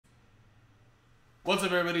What's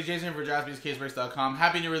up, everybody? Jason here for JaspysCaseBreaks.com.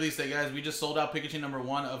 Happy new release day, guys. We just sold out Pikachu number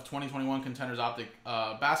 1 of 2021 Contenders Optic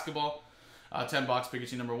basketball. 10 box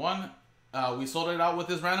Pikachu number 1. We sold it out with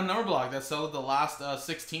this random number block that sells the last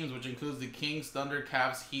 6 teams, which includes the Kings, Thunder,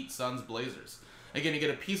 Cavs, Heat, Suns, Blazers. Again, you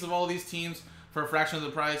get a piece of all of these teams for a fraction of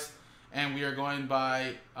the price, and we are going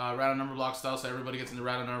by random number block style, so everybody gets into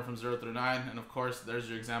random number from 0 through 9. And of course, there's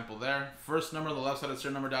your example there. First number on the left side of the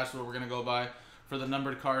serial number dash is what we're going to go by. For the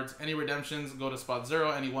numbered cards, any redemptions go to spot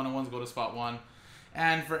 0, any one-on-ones go to spot 1.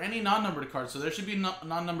 And for any non-numbered cards, so there should be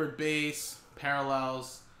non-numbered base,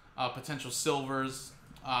 parallels, potential silvers.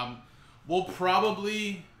 We'll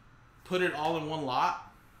probably put it all in one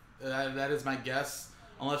lot. That is my guess.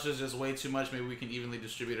 Unless there's just way too much, maybe we can evenly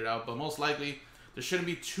distribute it out. But most likely, there shouldn't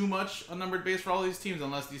be too much unnumbered base for all these teams,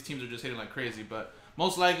 unless these teams are just hitting like crazy. But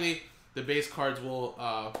most likely, the base cards will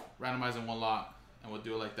randomize in one lot. And we'll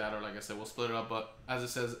do it like that, or like I said, we'll split it up. But as it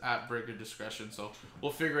says, at breaker discretion. So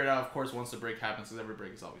we'll figure it out, of course, once the break happens, because every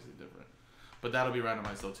break is obviously different. But that'll be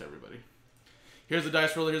randomized, though, to everybody. Here's the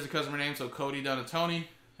dice roller. Here's the customer name. So Cody down to Tony.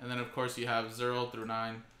 And then, of course, you have 0 through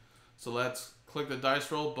 9. So let's click the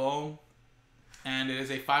dice roll. Boom. And it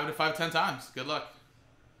is a 5 to 5 10 times. Good luck.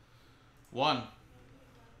 1,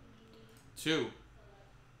 2,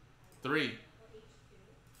 3,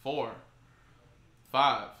 4,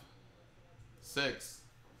 5, 6,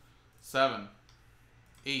 7,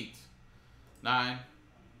 8, 9,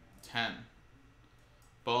 10.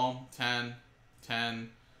 Boom. 10,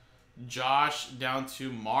 10. Josh down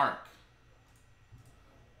to Mark.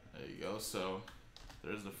 There you go. So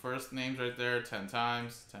there's the first names right there. 10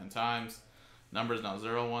 times. 10 times. Numbers now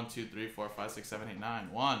 0, 1, 2, 3, 4, 5, 6, 7, 8,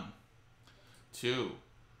 9. 1, 2,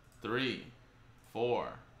 3, 4,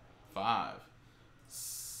 5,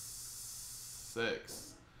 6,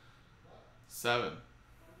 7,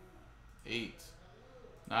 8,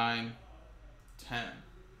 9, 10.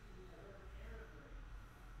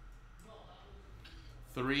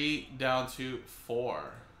 3 down to 4.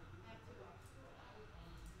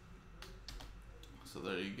 So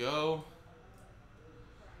there you go.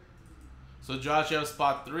 So Josh, you have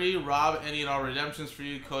spot 3. Rob, any and all redemptions for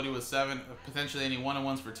you. Cody with 7. Potentially any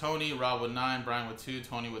one-on-ones for Tony. Rob with 9. Brian with 2.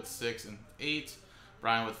 Tony with 6 and 8.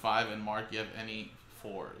 Brian with 5. And Mark, you have any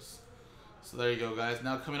 4s. So there you go, guys.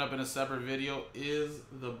 Now coming up in a separate video is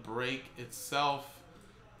the break itself.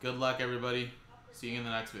 Good luck, everybody. See you in the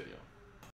next video.